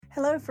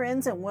Hello,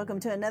 friends, and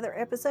welcome to another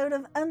episode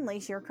of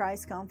Unleash Your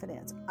Christ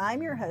Confidence.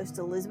 I'm your host,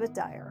 Elizabeth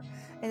Dyer,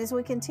 and as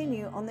we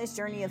continue on this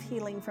journey of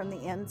healing from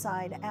the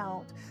inside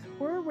out,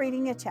 we're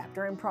reading a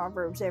chapter in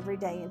Proverbs every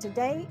day, and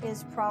today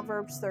is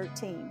Proverbs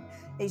 13.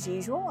 As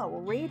usual, I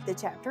will read the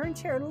chapter and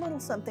share a little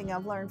something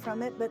I've learned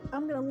from it, but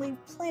I'm going to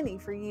leave plenty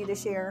for you to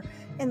share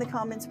in the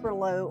comments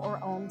below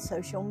or on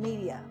social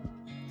media.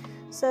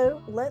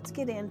 So let's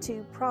get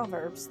into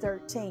Proverbs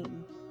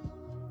 13.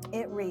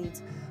 It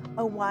reads,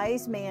 "A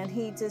wise man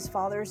heeds his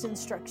father's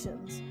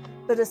instructions,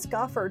 but a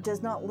scoffer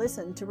does not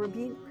listen to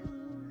rebuke.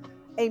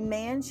 A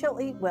man shall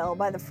eat well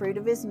by the fruit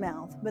of his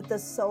mouth, but the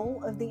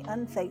soul of the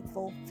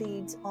unfaithful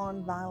feeds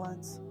on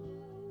violence.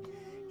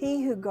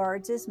 He who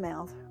guards his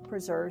mouth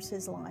preserves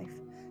his life,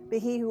 but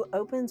he who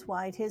opens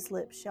wide his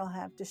lips shall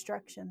have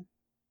destruction.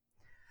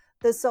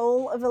 The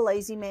soul of a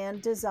lazy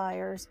man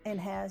desires and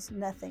has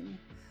nothing,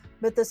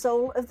 but the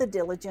soul of the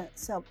diligent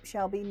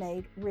shall be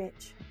made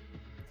rich.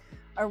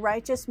 A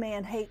righteous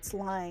man hates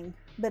lying,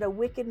 but a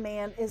wicked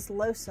man is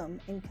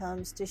loathsome and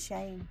comes to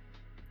shame.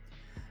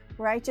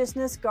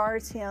 Righteousness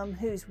guards him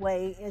whose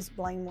way is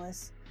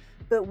blameless,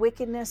 but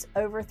wickedness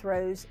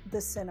overthrows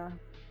the sinner.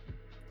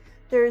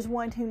 There is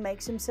one who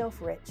makes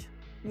himself rich,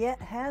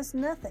 yet has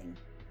nothing,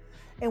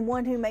 and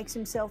one who makes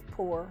himself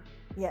poor,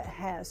 yet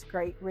has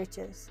great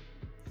riches.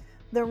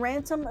 The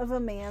ransom of a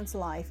man's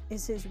life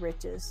is his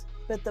riches,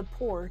 but the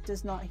poor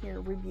does not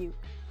hear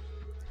rebuke.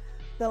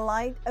 The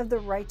light of the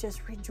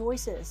righteous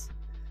rejoices,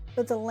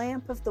 but the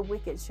lamp of the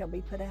wicked shall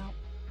be put out.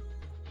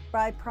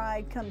 By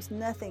pride comes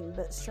nothing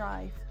but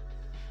strife,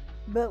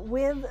 but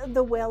with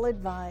the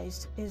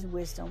well-advised is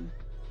wisdom.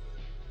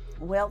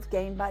 Wealth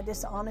gained by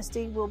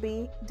dishonesty will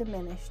be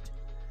diminished,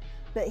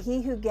 but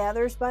he who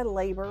gathers by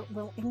labor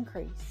will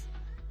increase.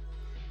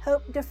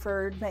 Hope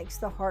deferred makes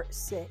the heart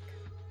sick,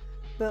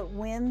 but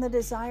when the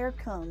desire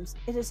comes,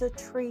 it is a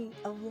tree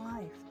of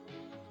life.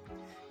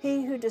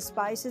 He who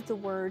despises the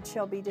word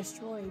shall be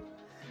destroyed,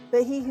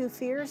 but he who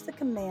fears the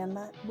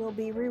commandment will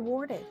be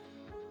rewarded.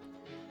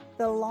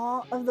 The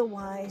law of the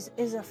wise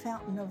is a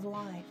fountain of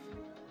life,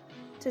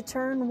 to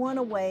turn one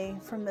away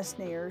from the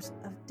snares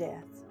of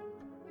death.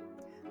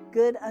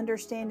 Good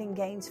understanding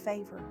gains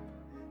favor,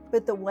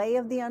 but the way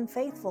of the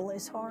unfaithful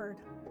is hard.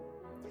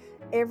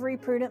 Every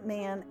prudent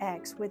man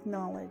acts with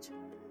knowledge,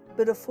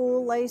 but a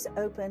fool lays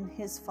open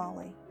his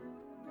folly.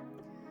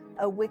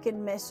 A wicked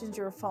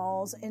messenger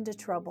falls into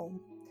trouble,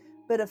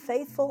 but a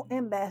faithful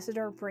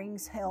ambassador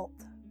brings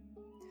health.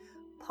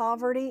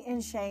 Poverty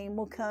and shame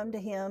will come to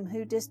him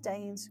who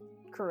disdains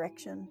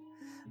correction,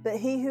 but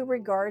he who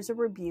regards a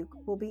rebuke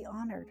will be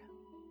honored.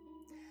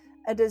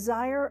 A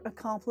desire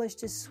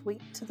accomplished is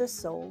sweet to the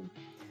soul,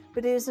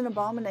 but it is an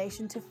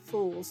abomination to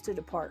fools to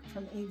depart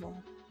from evil.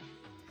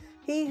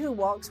 He who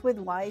walks with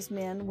wise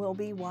men will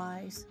be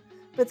wise,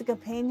 but the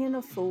companion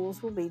of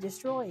fools will be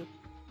destroyed.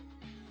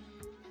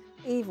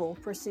 Evil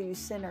pursues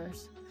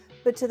sinners,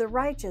 but to the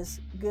righteous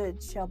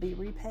good shall be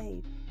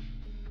repaid.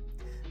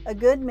 A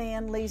good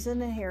man leaves an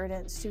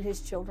inheritance to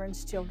his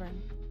children's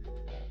children,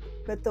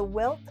 but the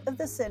wealth of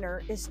the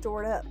sinner is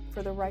stored up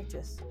for the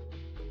righteous.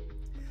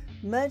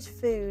 Much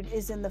food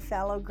is in the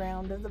fallow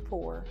ground of the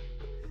poor,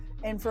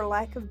 and for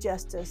lack of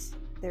justice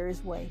there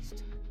is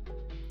waste.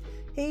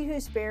 He who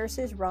spares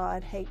his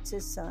rod hates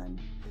his son,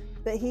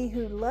 but he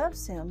who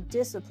loves him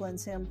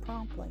disciplines him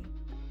promptly.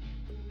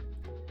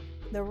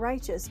 The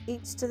righteous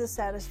eats to the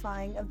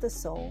satisfying of the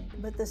soul,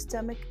 but the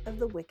stomach of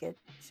the wicked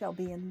shall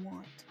be in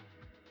want."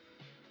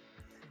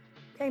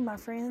 Okay, my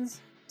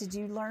friends, did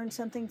you learn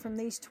something from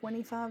these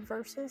 25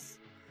 verses?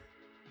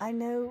 I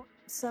know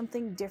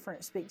something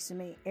different speaks to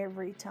me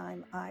every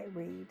time I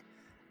read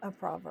a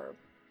proverb.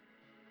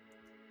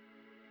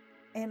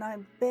 And I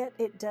bet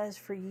it does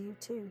for you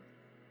too.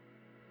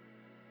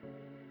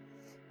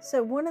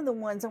 So one of the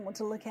ones I want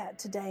to look at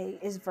today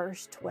is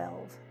verse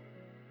 12.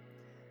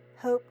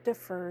 Hope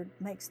deferred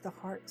makes the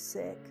heart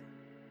sick.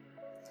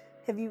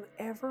 Have you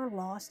ever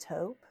lost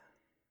hope?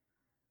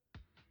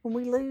 When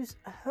we lose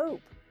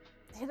hope,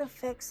 it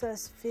affects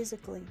us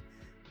physically,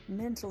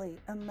 mentally,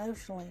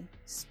 emotionally,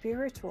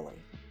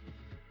 spiritually.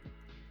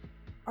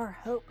 Our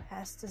hope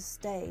has to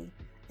stay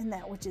in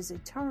that which is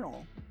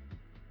eternal,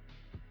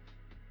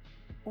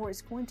 or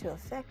it's going to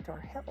affect our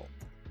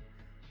health,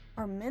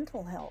 our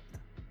mental health,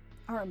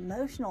 our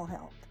emotional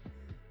health,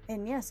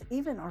 and yes,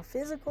 even our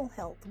physical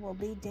health will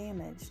be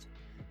damaged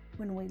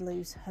when we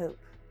lose hope.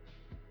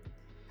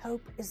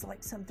 Hope is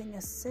like something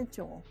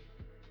essential,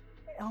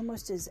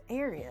 almost as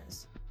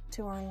areas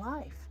to our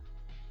life.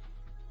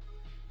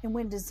 And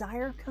when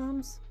desire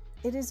comes,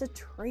 it is a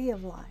tree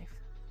of life.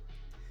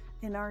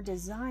 And our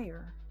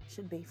desire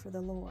should be for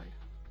the Lord.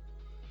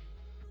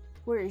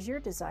 Where is your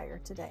desire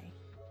today?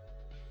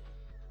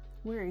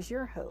 Where is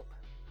your hope?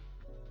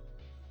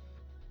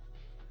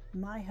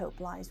 My hope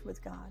lies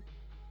with God.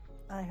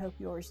 I hope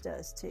yours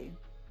does too.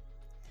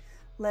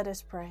 Let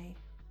us pray.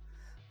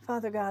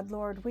 Father God,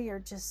 Lord, we are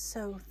just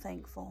so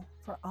thankful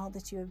for all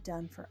that you have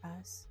done for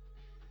us.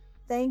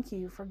 Thank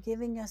you for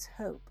giving us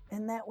hope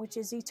in that which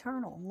is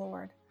eternal,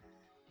 Lord.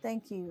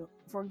 Thank you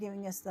for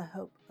giving us the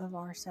hope of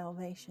our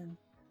salvation,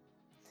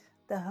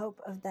 the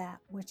hope of that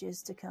which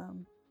is to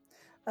come,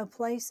 a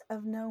place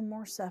of no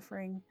more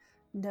suffering,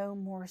 no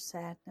more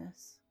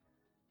sadness,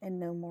 and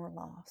no more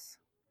loss.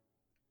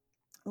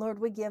 Lord,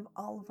 we give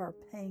all of our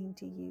pain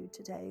to you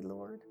today,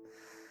 Lord.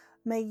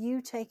 May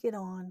you take it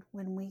on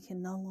when we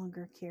can no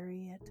longer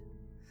carry it.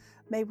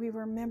 May we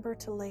remember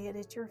to lay it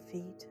at your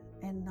feet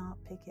and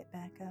not pick it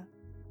back up.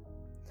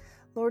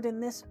 Lord, in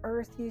this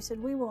earth, you said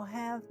we will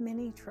have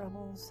many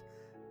troubles,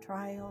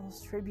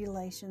 trials,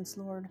 tribulations,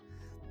 Lord,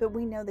 but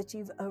we know that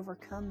you've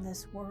overcome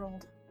this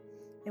world,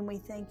 and we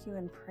thank you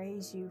and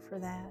praise you for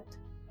that.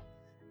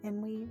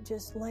 And we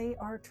just lay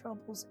our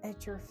troubles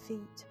at your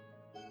feet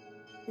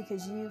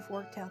because you've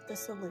worked out the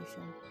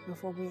solution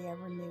before we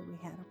ever knew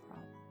we had a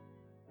problem.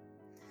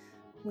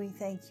 We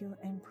thank you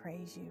and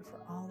praise you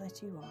for all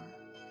that you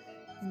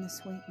are. In the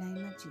sweet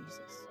name of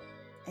Jesus,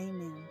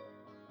 amen.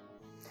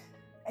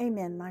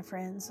 Amen, my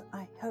friends.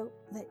 I hope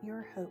that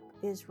your hope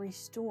is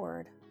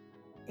restored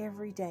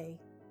every day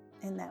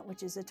in that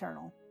which is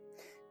eternal.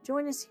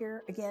 Join us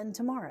here again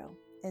tomorrow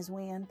as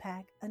we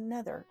unpack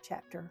another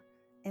chapter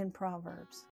in Proverbs.